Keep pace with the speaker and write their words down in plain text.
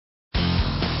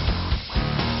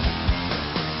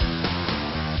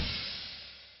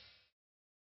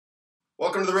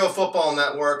Welcome to the Real Football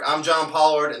Network. I'm John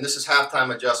Pollard, and this is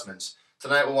Halftime Adjustments.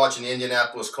 Tonight we're watching the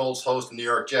Indianapolis Colts host the New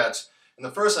York Jets. And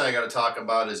the first thing I got to talk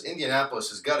about is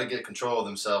Indianapolis has got to get control of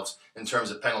themselves in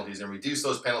terms of penalties and reduce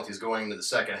those penalties going into the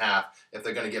second half if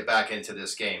they're going to get back into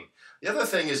this game. The other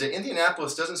thing is that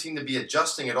Indianapolis doesn't seem to be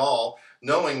adjusting at all,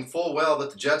 knowing full well that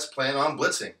the Jets plan on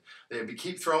blitzing. They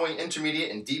keep throwing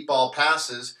intermediate and deep ball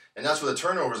passes, and that's where the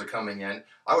turnovers are coming in.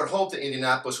 I would hope that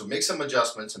Indianapolis would make some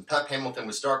adjustments and Pep Hamilton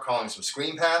would start calling some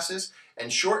screen passes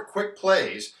and short, quick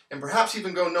plays, and perhaps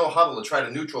even go no huddle to try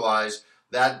to neutralize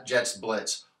that Jets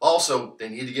blitz. Also, they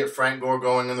need to get Frank Gore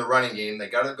going in the running game. They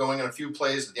got it going in a few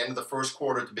plays at the end of the first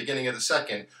quarter, at the beginning of the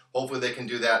second. Hopefully they can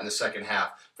do that in the second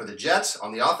half. For the Jets,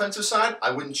 on the offensive side, I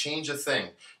wouldn't change a thing.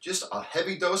 Just a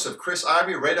heavy dose of Chris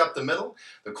Ivory right up the middle.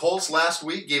 The Colts last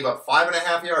week gave up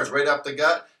 5.5 yards right up the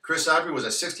gut. Chris Ivory was a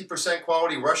 60%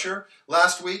 quality rusher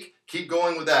last week. Keep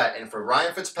going with that. And for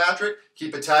Ryan Fitzpatrick,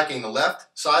 keep attacking the left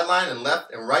sideline and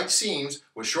left and right seams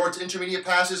with short to intermediate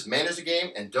passes, manage the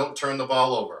game, and don't turn the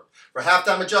ball over. For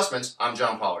Halftime Adjustments, I'm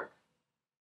John Pollard.